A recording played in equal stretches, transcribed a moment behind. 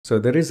So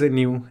there is a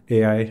new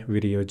AI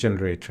video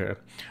generator,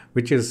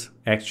 which is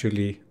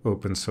actually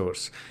open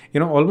source.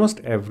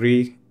 Almost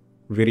every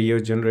video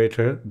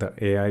generator, the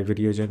AI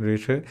video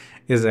generator,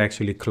 is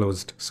actually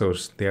closed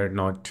source. They are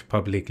not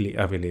publicly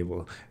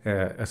available,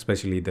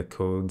 especially the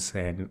codes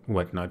and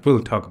whatnot.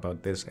 We'll talk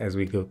about this as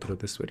we go through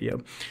this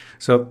video.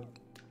 So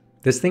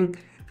this thing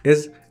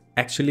is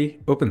actually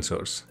open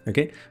source.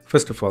 Okay,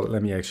 first of all,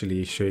 let me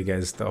actually show you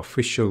guys the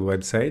official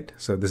website.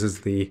 So this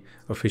is the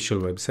official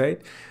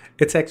website.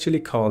 It's actually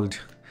called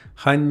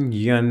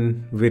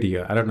Hunyuan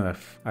video. I don't know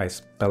if I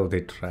spelled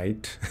it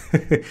right.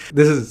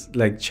 This is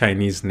like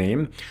Chinese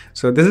name.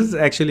 So this is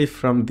actually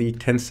from the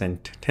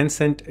Tencent.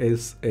 Tencent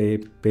is a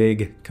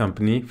big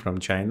company from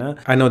China.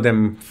 I know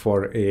them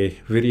for a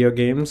video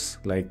games,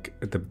 like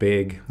the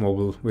big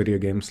mobile video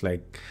games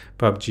like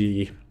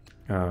PUBG,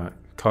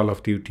 Call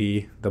of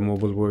Duty, the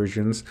mobile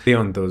versions. They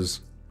own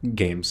those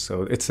games.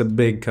 So it's a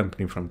big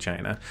company from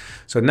China.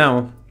 So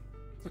now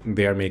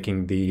they are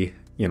making the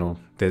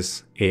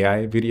this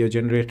AI video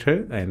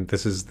generator, and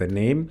this is the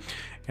name,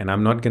 and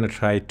I'm not gonna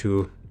try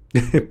to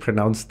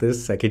pronounce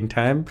this second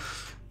time.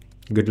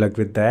 Good luck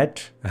with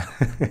that.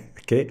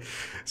 Okay,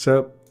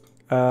 so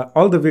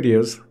all the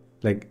videos,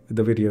 like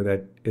the video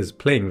that is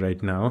playing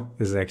right now,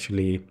 is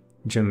actually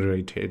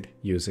generated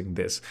using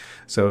this.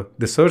 So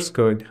the source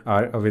code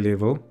are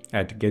available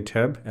at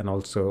GitHub and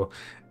also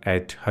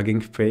at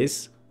Hugging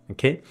Face.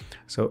 Okay,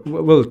 so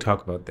we'll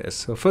talk about this.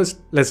 So first,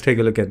 let's take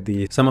a look at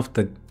some of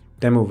the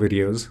demo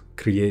videos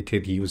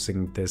created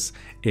using this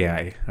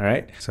AI. All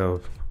right,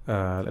 so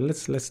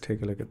let's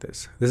take a look at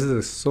this. This is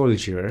a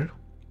soldier.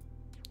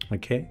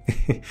 Okay,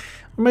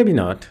 or maybe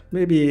not,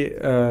 maybe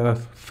a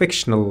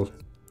fictional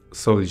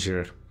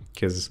soldier,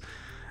 because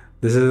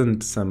this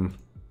isn't some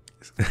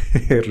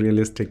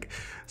realistic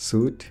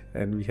suit.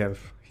 And we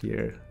have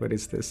here, what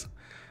is this?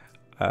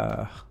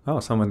 Oh,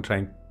 someone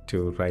trying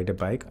to ride a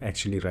bike,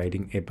 actually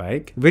riding a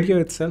bike. Video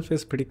itself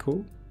is pretty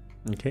cool.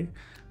 Okay,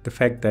 the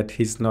fact that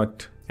he's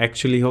not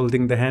actually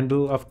holding the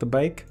handle of the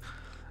bike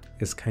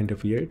is kind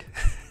of weird.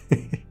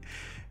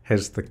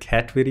 Here's the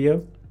cat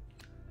video.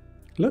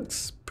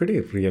 Looks pretty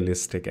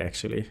realistic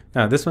actually.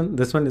 Now this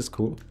one is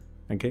cool.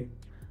 Okay,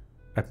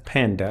 a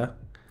panda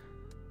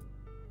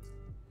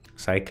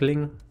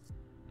cycling.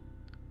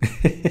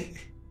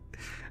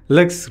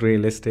 Looks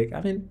realistic.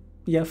 I mean,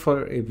 yeah,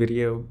 for a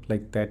video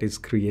like that is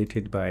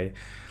created by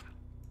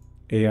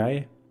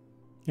AI,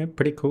 yeah,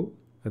 pretty cool.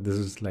 This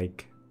is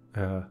like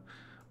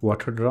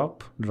water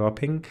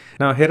dropping.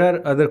 Now here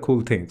are other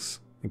cool things.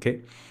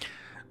 Okay,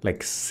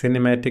 like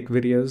cinematic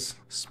videos,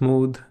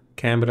 smooth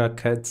camera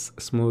cuts,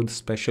 smooth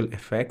special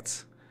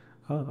effects.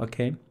 Oh,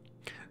 okay.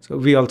 So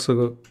we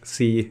also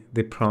see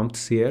the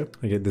prompts here.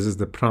 Okay, this is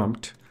the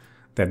prompt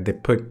that they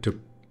put to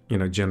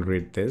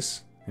generate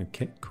this.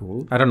 Okay,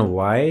 cool. I don't know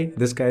why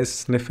this guy is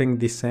sniffing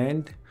the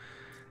sand.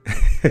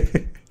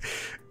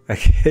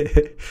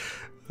 Okay.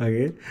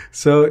 Okay,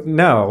 so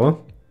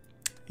now,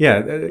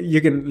 yeah,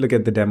 you can look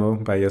at the demo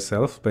by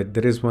yourself, but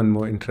there is one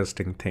more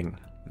interesting thing.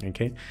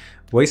 Okay,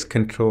 voice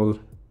control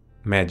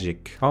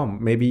magic. Oh,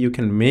 maybe you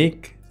can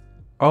make.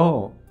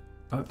 Oh,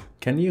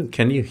 can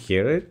you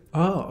hear it?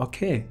 Oh,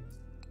 okay.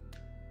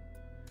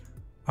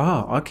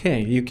 Oh,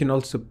 okay. You can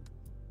also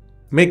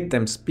make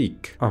them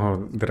speak.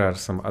 Oh, there are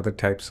some other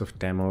types of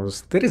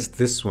demos. There is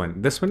this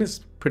one. This one is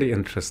pretty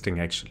interesting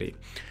actually.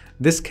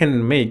 This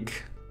can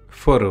make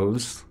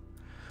photos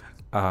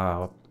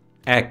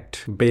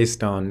act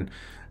based on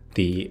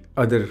the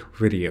other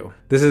video.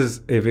 This is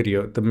a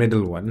video, the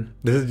middle one.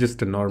 This is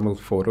just a normal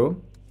photo.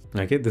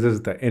 Okay, this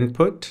is the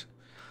input.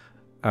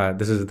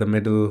 This is the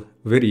middle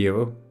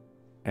video,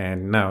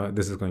 and now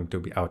this is going to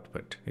be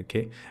output.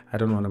 Okay, I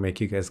don't want to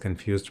make you guys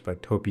confused,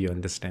 but hope you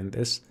understand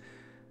this.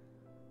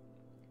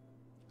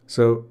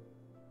 So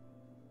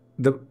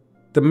the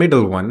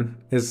middle one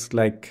is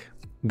like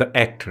the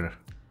actor,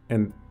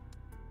 and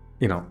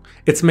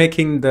it's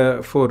making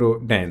the photo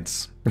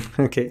dance.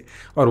 Okay,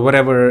 or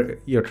whatever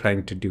you're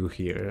trying to do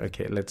here.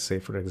 Okay, let's say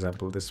for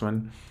example this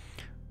one.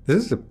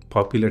 This is a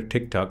popular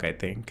TikTok, I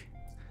think.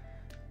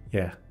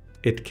 Yeah,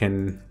 it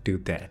can do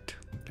that,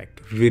 like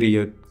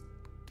video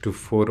to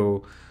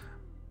photo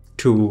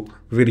to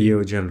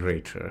video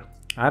generator.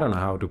 I don't know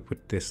how to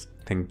put this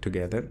thing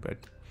together, but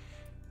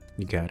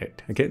you got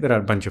it. Okay, there are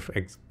a bunch of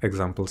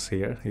examples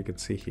here. You can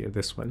see here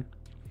this one.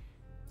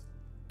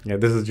 Yeah,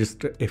 this is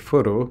just a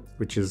photo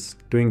which is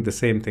doing the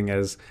same thing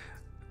as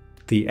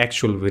the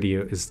actual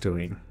video is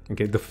doing.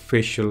 Okay, the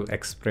facial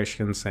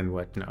expressions and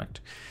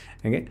whatnot.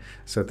 Okay,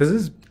 so this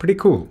is pretty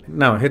cool.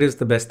 Now here is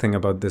the best thing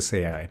about this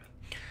AI.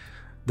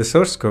 The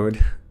source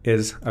code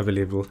is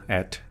available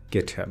at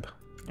GitHub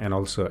and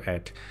also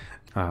at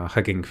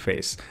Hugging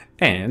Face,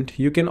 and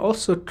you can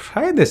also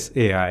try this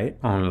AI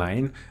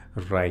online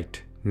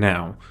right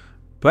now,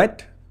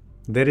 but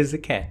there is a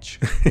catch.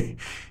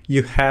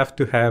 You have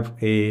to have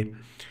a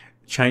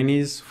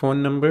Chinese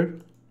phone number,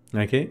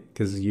 okay,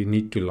 because you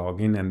need to log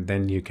in and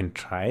then you can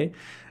try.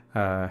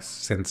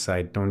 Since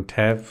I don't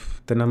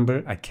have the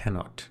number, I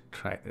cannot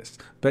try this,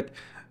 but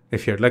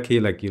if you're lucky,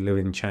 like you live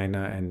in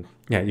China, and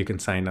yeah, you can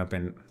sign up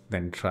and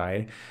then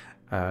try.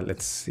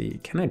 Let's see,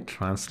 can I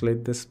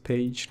translate this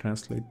page,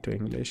 translate to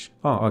English?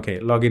 Oh, okay,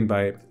 login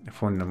by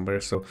phone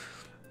number. So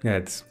yeah,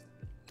 it's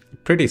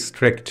pretty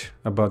strict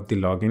about the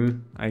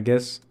login, I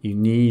guess. You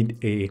need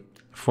a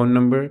phone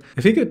number.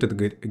 If you go to the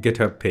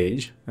GitHub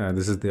page,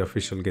 this is the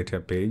official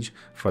GitHub page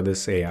for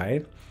this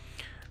AI.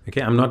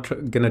 Okay, I'm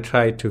not gonna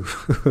try to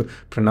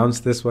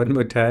pronounce this one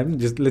more time.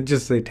 Let's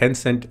just say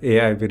Tencent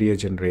AI video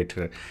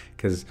generator,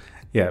 because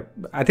yeah,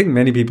 I think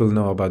many people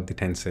know about the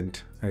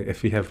Tencent.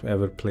 If you have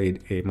ever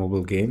played a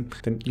mobile game,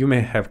 then you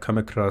may have come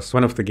across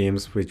one of the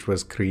games which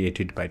was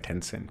created by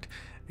Tencent.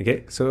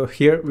 Okay, so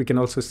here we can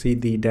also see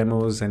the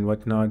demos and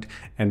whatnot,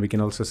 and we can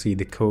also see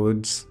the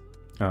codes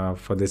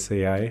for this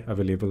AI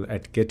available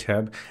at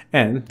GitHub.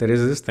 And there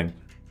is this thing,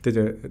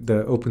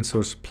 the open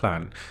source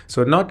plan.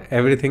 So not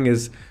everything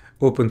is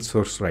open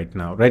source right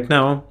now. Right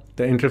now,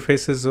 the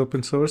interface is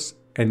open source,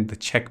 and the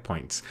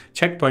checkpoints.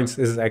 Checkpoints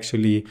is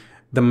actually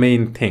the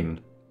main thing.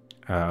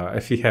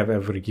 If you have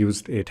ever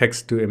used a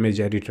text-to-image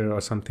editor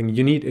or something,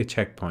 you need a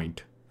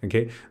checkpoint.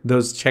 Okay,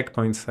 those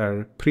checkpoints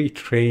are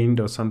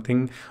pre-trained or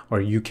something, or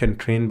you can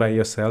train by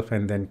yourself,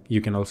 and then you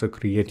can also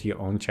create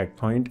your own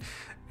checkpoint,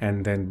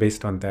 and then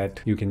based on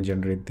that, you can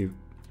generate the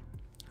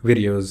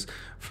videos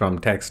from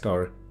text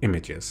or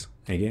images.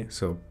 Okay,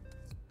 so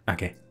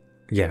okay.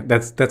 Yeah,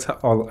 that's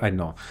all I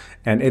know.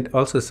 And it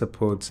also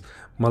supports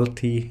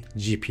multi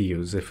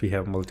GPUs. If you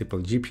have multiple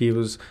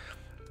GPUs,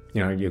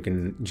 you know, you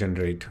can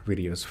generate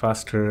videos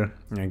faster.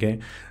 Okay.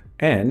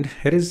 And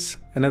here is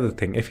another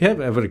thing. If you have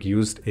ever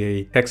used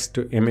a text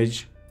to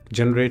image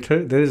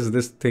generator, there is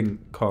this thing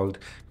called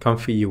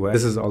Hunyuan.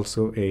 This is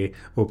also a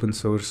open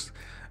source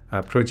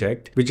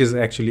project, which is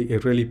actually a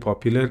really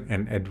popular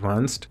and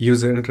advanced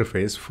user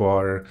interface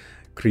for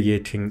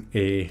creating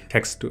a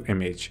text to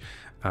image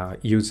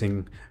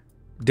using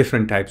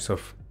different types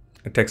of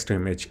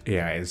text-to-image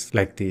AIs,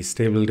 like the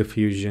stable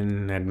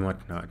diffusion and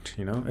whatnot.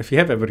 You know, if you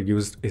have ever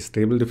used a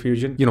stable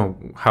diffusion, you know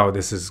how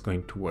this is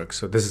going to work.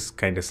 So this is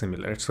kind of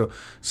similar. So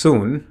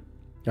soon,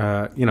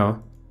 you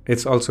know,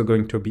 it's also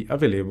going to be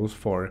available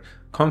for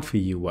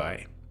Comfy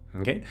UI.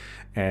 Okay,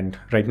 and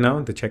right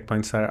now the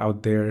checkpoints are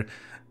out there,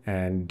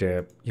 and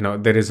you know,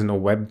 there is no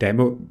web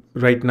demo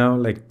right now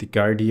like the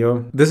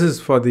Cardio. This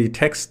is for the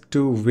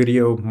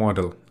text-to-video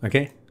model.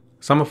 Okay.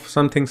 Some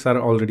things are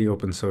already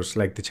open source,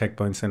 like the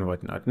checkpoints and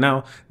whatnot.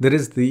 Now, there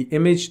is the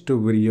image to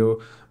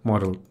video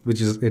model, which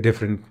is a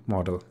different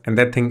model. And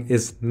that thing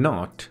is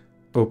not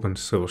open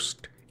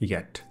sourced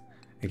yet.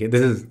 Okay,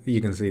 this is, you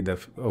can see the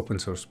open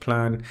source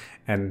plan,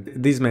 and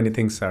these many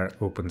things are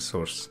open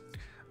source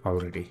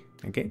already.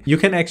 Okay, you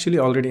can actually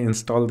already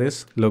install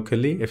this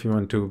locally. If you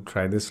want to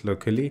try this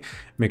locally,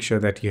 make sure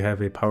that you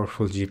have a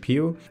powerful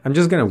GPU. I'm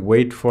just gonna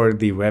wait for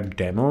the web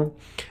demo.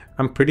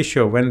 I'm pretty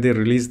sure when they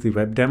release the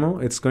web demo,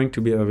 it's going to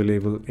be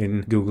available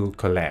in Google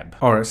Colab.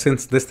 Or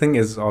since this thing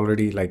is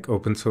already like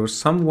open source,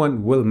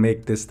 someone will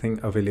make this thing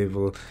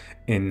available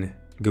in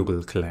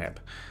Google Colab.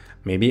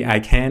 Maybe I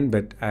can,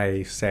 but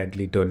I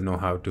sadly don't know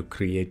how to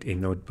create a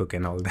notebook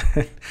and all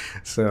that.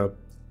 So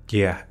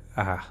yeah,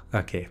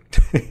 okay.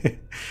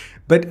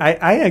 But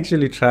I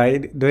actually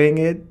tried doing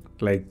it.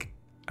 Like,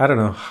 I don't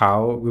know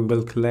how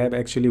Google Colab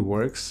actually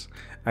works.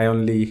 I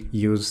only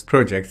use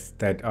projects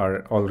that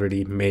are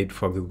already made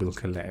for Google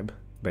Colab,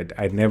 but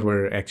I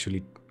never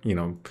actually, you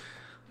know,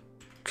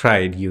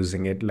 tried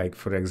using it. Like,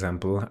 for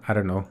example, I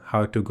don't know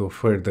how to go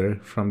further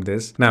from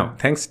this. Now,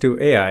 thanks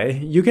to AI,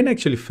 you can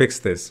actually fix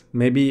this.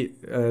 Maybe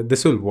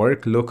this will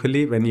work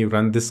locally when you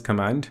run this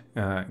command,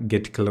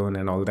 git clone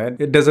and all that.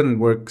 It doesn't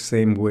work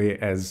same way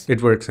as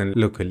it works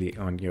locally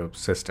on your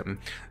system.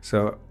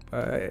 So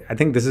I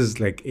think this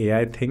is like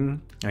AI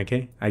thing.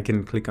 Okay, I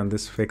can click on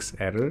this fix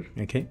error.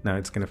 Okay, now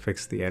it's gonna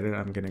fix the error.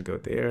 I'm gonna go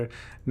there.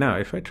 Now,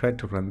 if I try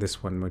to run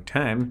this one more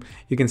time,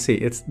 you can see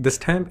it's this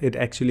time it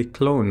actually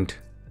cloned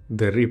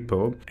the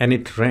repo and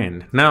it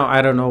ran. Now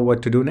I don't know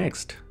what to do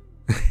next.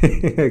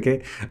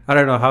 Okay, I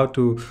don't know how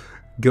to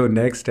go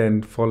next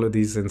and follow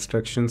these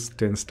instructions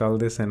to install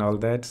this and all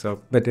that.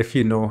 So, but if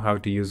you know how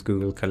to use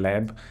Google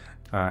Colab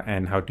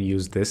and how to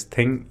use this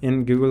thing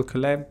in Google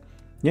Colab,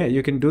 yeah,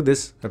 you can do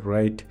this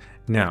right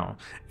now.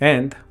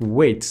 And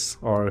weights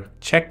or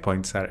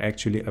checkpoints are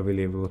actually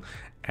available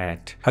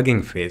at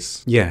Hugging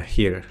Face. Yeah,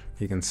 here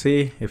you can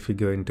see if we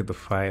go into the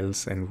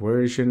files and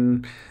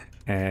version,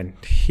 and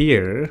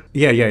here,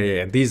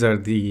 yeah, these are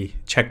the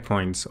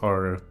checkpoints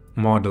or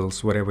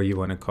models, whatever you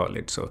want to call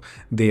it. So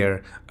they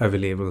are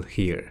available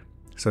here.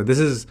 So this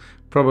is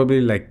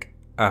probably like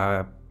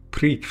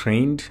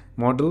pre-trained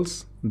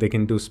models. They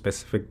can do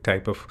specific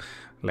type of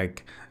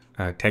like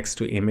text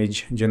to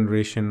image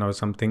generation or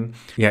something.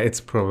 Yeah, it's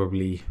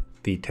probably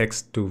the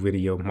text to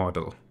video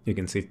model. You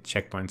can see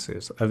checkpoints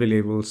is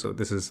available. So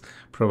this is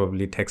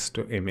probably text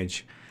to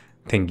image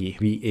thingy,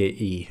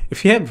 VAE.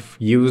 If you have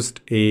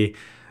used a,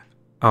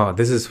 oh,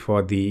 this is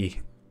for the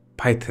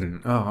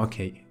Python. Oh,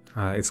 okay.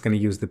 It's going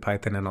to use the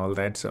Python and all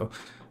that. So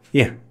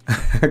yeah,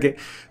 okay.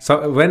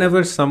 So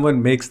whenever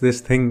someone makes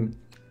this thing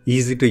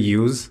easy to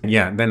use,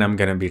 yeah, then I'm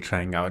gonna be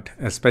trying out.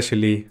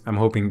 Especially, I'm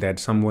hoping that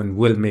someone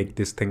will make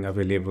this thing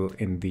available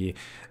in the,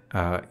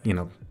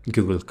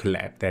 Google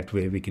Collab. That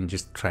way, we can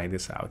just try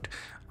this out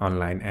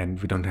online,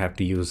 and we don't have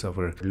to use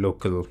our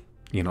local,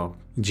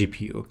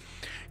 GPU,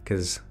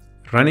 because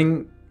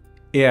running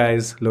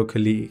AIs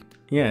locally,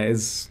 yeah,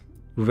 is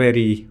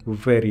very,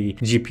 very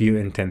GPU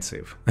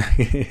intensive.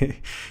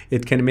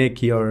 It can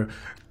make your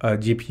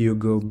GPU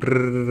go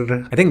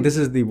brrr. I think this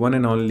is the one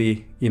and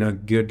only,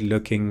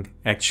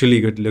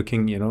 actually good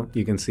looking,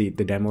 you can see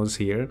the demos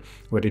here,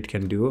 what it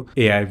can do.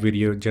 AI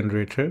video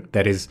generator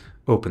that is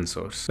open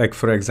source. Like,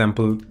 for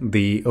example,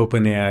 the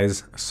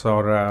OpenAI's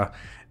Sora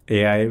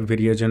AI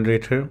video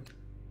generator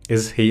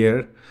is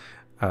here.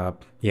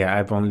 Yeah,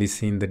 I've only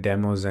seen the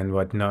demos and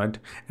whatnot.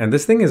 And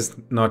this thing is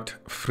not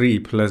free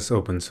plus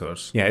open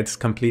source. Yeah, it's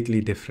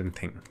completely different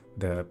thing.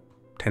 The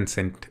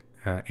Tencent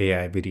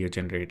AI video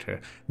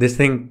generator. This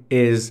thing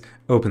is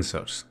open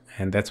source,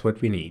 and that's what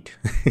we need.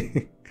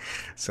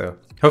 So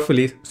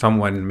hopefully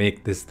someone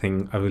make this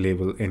thing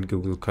available in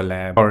Google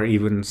Colab, or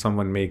even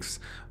someone makes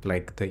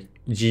like the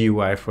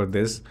GUI for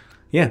this.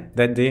 Yeah,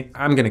 that day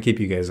I'm gonna keep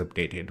you guys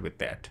updated with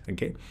that.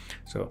 Okay,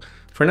 so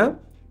for now,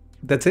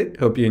 that's it.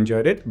 Hope you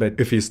enjoyed it. But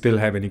if you still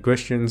have any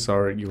questions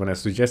or you want to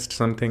suggest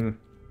something,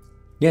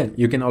 yeah,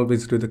 you can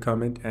always do the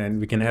comment and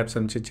we can have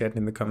some chit chat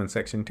in the comment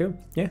section too.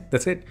 Yeah,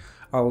 that's it.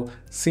 I'll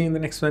see you in the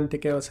next one.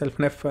 Take care of yourself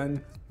and have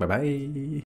fun. Bye bye.